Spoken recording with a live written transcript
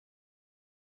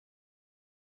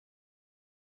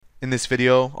In this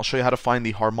video, I'll show you how to find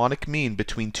the harmonic mean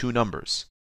between two numbers.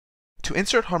 To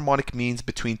insert harmonic means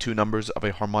between two numbers of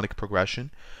a harmonic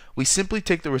progression, we simply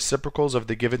take the reciprocals of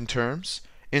the given terms,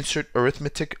 insert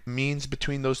arithmetic means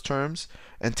between those terms,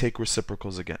 and take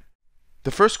reciprocals again.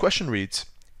 The first question reads,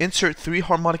 insert three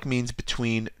harmonic means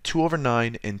between 2 over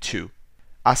 9 and 2.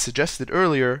 As suggested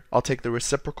earlier, I'll take the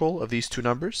reciprocal of these two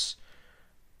numbers,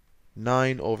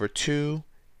 9 over 2,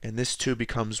 and this 2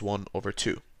 becomes 1 over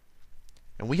 2.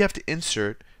 And we have to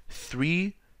insert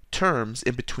three terms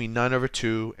in between 9 over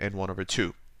 2 and 1 over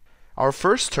 2. Our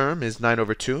first term is 9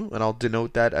 over 2, and I'll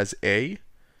denote that as A.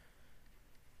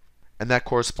 And that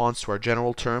corresponds to our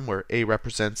general term where A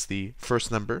represents the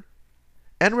first number.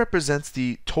 N represents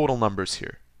the total numbers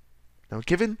here. Now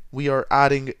given we are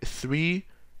adding three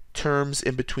terms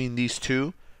in between these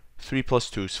two, 3 plus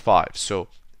 2 is 5. So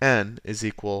N is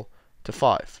equal to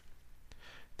 5.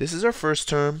 This is our first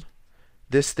term.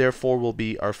 This therefore will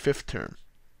be our fifth term.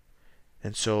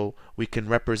 And so we can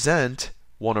represent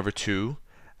 1 over 2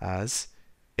 as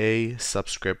A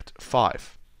subscript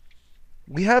 5.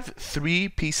 We have three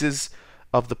pieces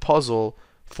of the puzzle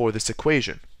for this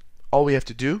equation. All we have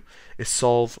to do is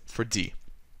solve for D.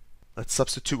 Let's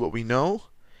substitute what we know.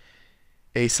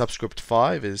 A subscript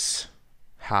 5 is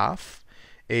half.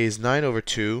 A is 9 over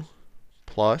 2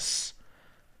 plus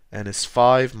N is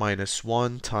 5 minus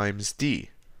 1 times D.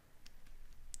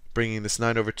 Bringing this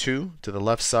 9 over 2 to the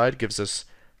left side gives us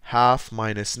half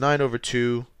minus 9 over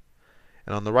 2.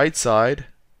 And on the right side,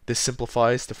 this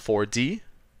simplifies to 4D.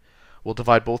 We'll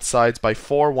divide both sides by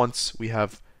 4 once we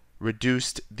have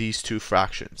reduced these two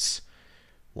fractions.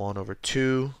 1 over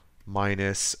 2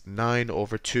 minus 9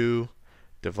 over 2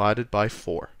 divided by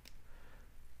 4,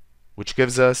 which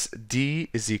gives us D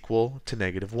is equal to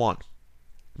negative 1.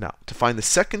 Now, to find the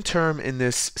second term in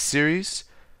this series,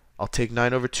 I'll take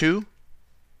 9 over 2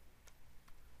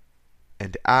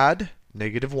 and add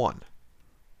negative 1.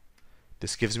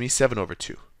 This gives me 7 over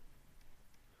 2.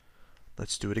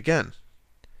 Let's do it again.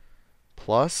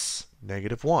 Plus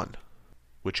negative 1,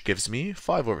 which gives me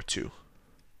 5 over 2.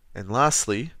 And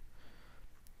lastly,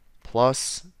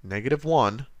 plus negative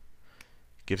 1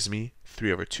 gives me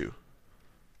 3 over 2.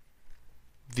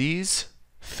 These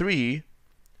three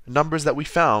numbers that we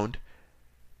found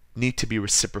need to be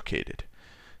reciprocated.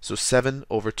 So 7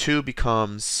 over 2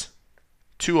 becomes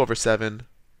 2 over 7,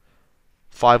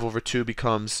 5 over 2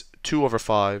 becomes 2 over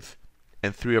 5,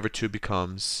 and 3 over 2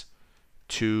 becomes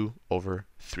 2 over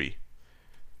 3.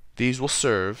 These will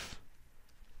serve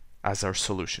as our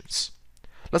solutions.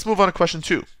 Let's move on to question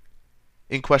 2.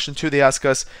 In question 2, they ask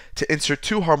us to insert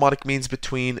two harmonic means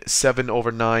between 7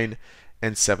 over 9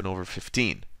 and 7 over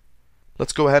 15.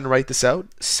 Let's go ahead and write this out.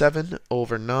 7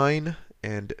 over 9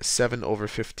 and 7 over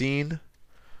 15.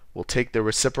 We'll take their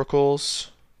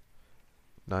reciprocals,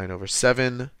 9 over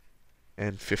 7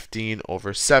 and 15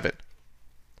 over 7.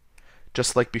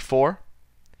 Just like before,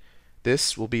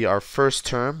 this will be our first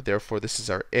term, therefore this is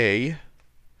our A.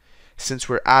 Since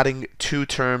we're adding two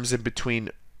terms in between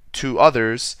two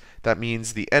others, that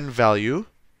means the n value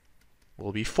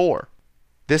will be 4.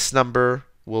 This number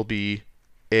will be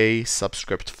A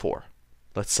subscript 4.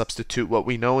 Let's substitute what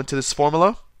we know into this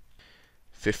formula.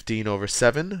 15 over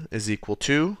 7 is equal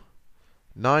to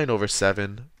 9 over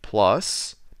 7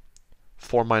 plus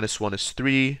 4 minus 1 is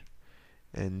 3,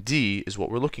 and D is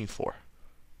what we're looking for.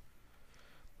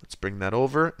 Let's bring that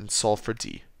over and solve for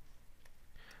D.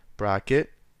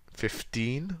 Bracket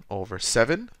 15 over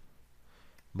 7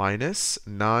 minus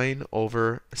 9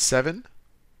 over 7.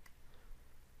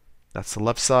 That's the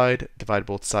left side. Divide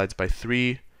both sides by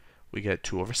 3. We get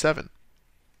 2 over 7.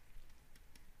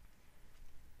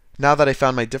 Now that I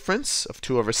found my difference of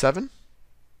 2 over 7,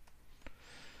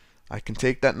 I can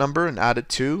take that number and add it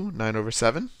to 9 over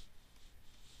 7.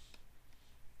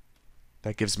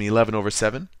 That gives me 11 over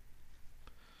 7.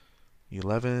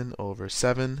 11 over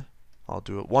 7. I'll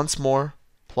do it once more.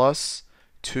 Plus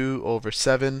 2 over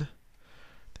 7.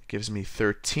 That gives me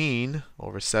 13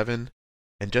 over 7.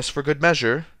 And just for good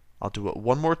measure, I'll do it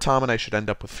one more time and I should end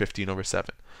up with 15 over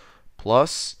 7.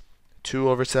 Plus 2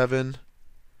 over 7.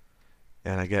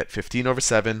 And I get 15 over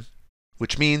 7,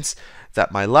 which means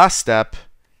that my last step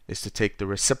is to take the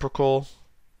reciprocal,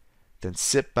 then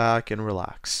sit back and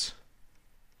relax.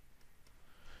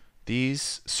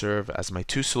 These serve as my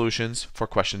two solutions for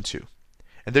question 2.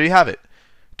 And there you have it.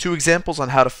 Two examples on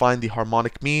how to find the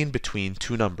harmonic mean between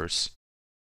two numbers.